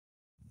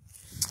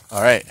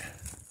All right.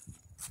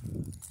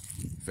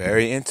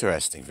 Very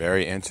interesting.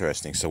 Very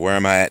interesting. So where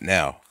am I at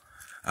now?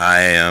 I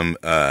am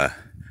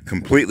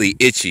completely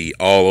itchy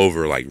all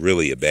over, like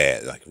really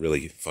bad, like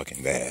really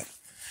fucking bad.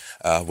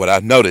 What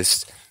I've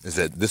noticed is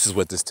that this is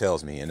what this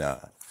tells me, and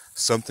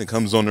something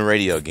comes on the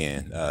radio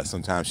again.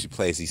 Sometimes she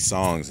plays these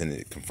songs and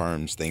it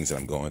confirms things that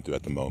I'm going through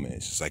at the moment.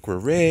 It's just like, we're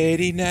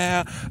ready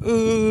now.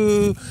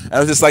 Ooh. And I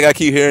was just like, I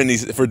keep hearing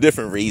these for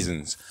different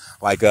reasons.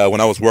 Like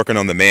when I was working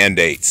on the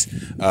mandates,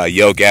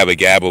 Yo Gabba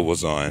Gabba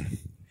was on.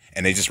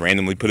 And they just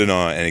randomly put it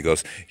on, and it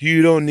goes,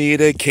 you don't need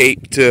a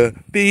cape to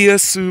be a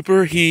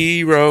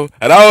superhero.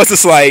 And I was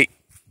just like,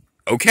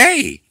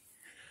 okay.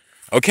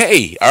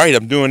 Okay. All right.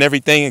 I'm doing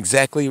everything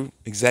exactly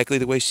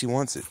the way she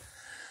wants it.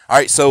 All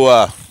right.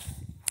 So,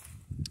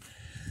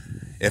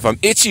 if I'm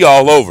itchy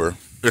all over,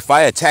 if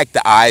I attack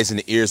the eyes and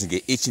the ears and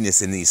get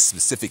itchiness in these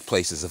specific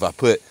places, if I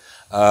put,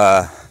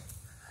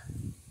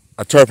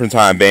 a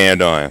turpentine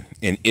band on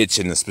and itch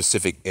in a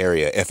specific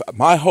area. If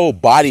my whole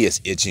body is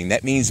itching,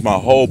 that means my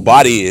whole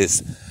body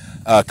is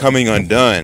coming undone.